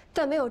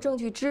 但没有证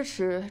据支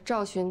持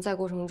赵璇在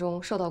过程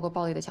中受到过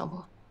暴力的强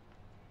迫。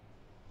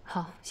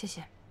好，谢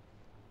谢。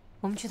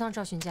我们去趟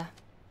赵璇家。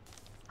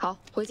好，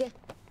回见。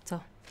走。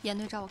严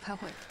队找我开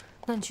会。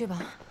那你去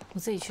吧，我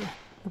自己去，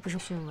又不是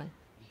讯问。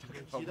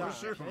鸡蛋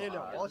便宜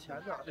2毛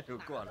钱的，这就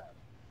过来。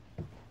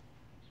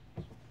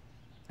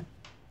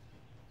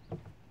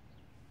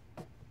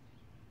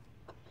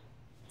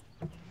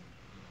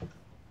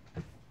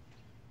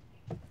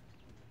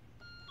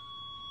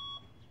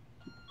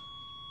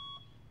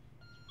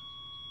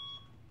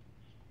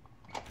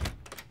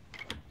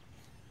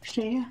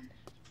谁呀？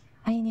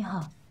阿姨你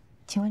好，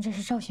请问这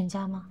是赵璇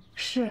家吗？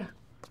是。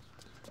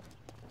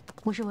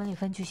我是文理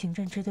分局行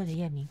政支队的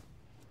叶明，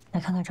来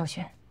看看赵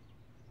璇。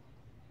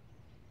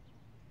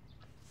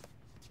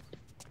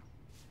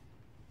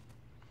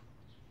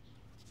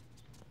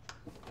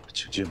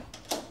请进。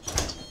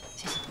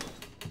谢谢。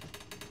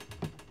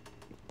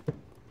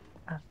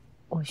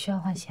我需要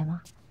换鞋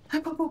吗？哎，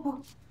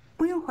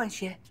不用换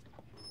鞋。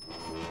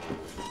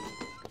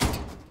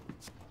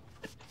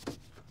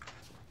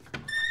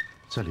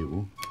 在里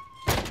屋。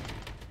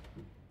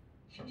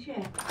雪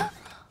雪，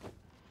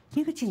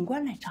一个警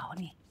官来找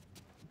你，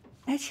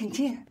来，请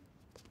进。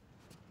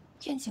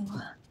见警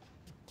官。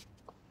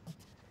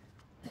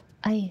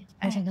阿姨，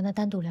我想跟他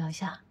单独聊一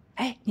下。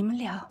哎，你们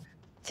聊。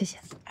谢谢。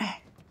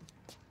哎。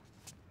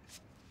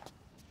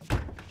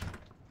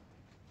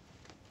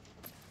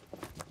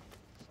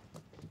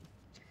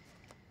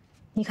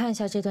你看一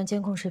下这段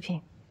监控视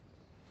频，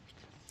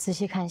仔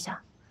细看一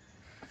下。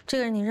这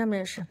个人你认不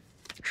认识？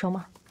熟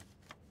吗？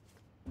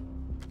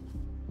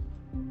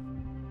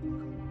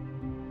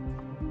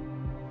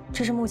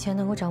 这是目前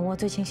能够掌握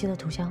最清晰的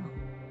图像了。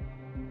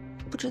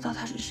不知道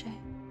他是谁，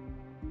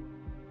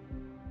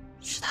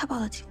是他报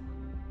的警吗？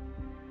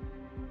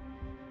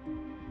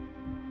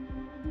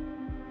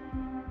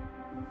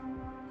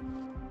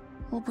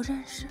我不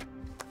认识。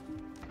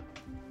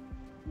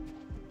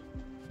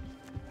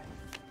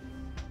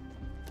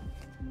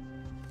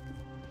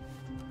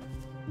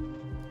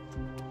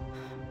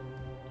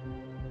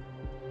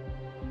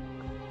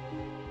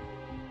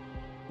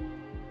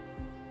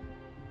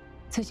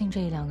最近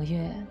这1-2个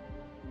月，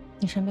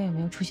你身边有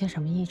没有出现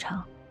什么异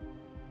常？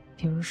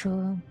比如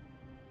说，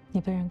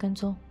你被人跟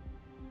踪，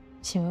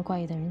行为怪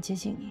异的人接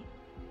近你，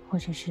或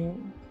者是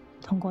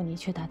通过你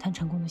却打探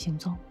成功的行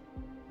踪？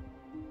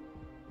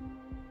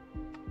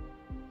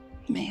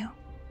没有。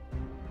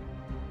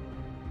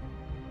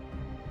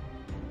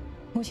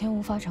目前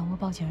无法掌握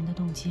报警人的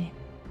动机，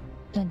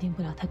断定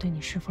不了他对你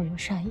是否有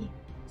善意，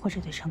或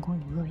者对成功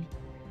有恶意，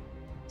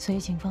所以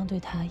警方对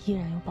他依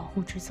然有保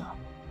护职责。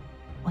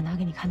我拿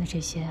给你看的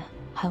这些，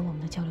还有我们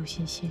的交流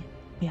信息，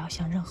不要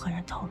向任何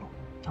人透露，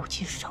尤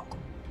其是成功，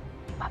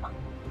明白吗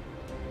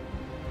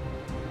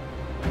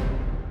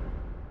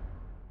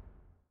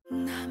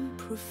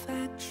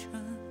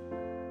？Non-perfection,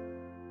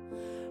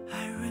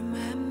 I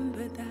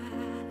remember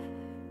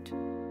that.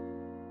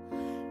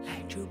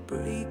 Like to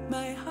break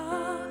my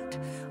heart,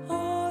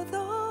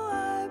 although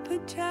I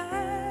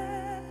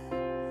pretend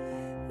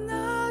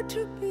not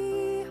to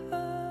be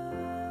her.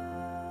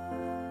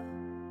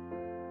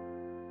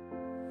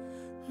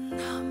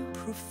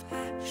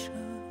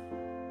 Non-perfection,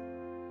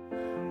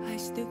 I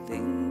still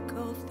think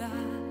of that.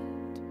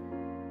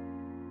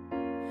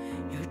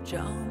 You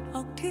jump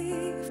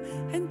octave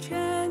and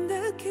turn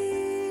the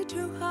key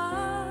to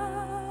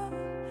heart.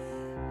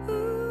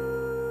 Ooh.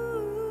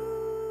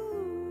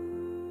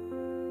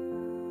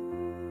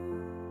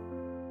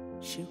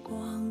 时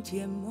光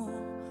缄默，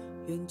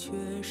圆缺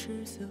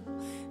失色，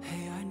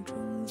黑暗中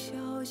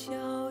小小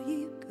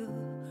一个，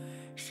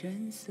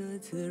神色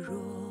自若，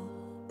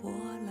波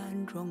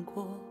澜壮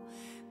阔，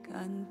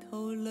看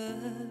透了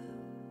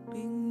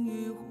冰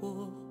与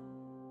火，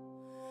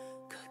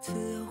各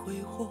自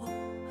挥霍。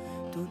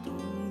读懂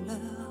了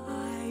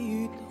爱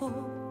与痛，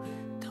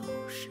透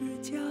视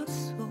枷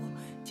锁，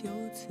就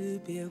此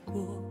别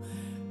过，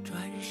转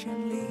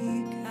身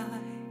离开，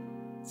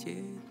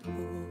解脱。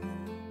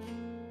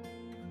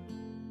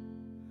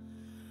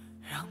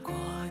让过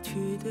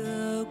去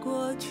的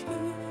过去，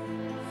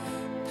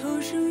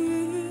投身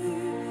于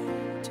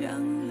将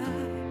来，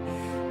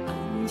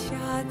按下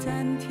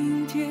暂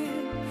停键，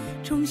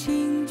重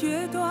新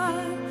决断，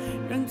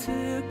让此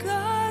刻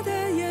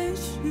的延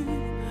续。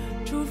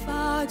出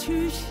发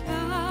去下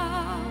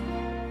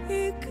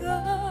一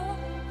个，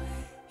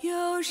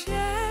有谁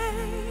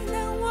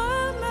能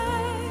完美，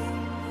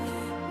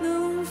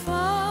能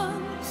放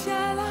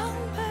下狼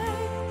狈？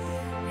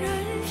人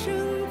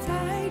生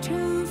在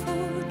沉浮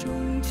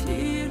中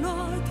起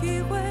落，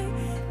体会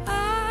爱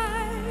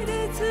的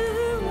滋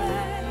味。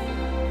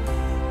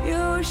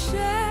有谁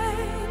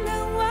能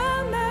完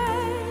美，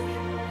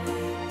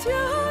就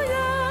让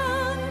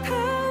它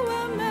完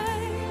美。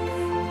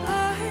爱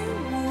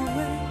无畏。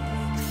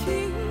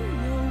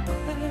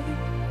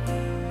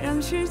让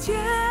时间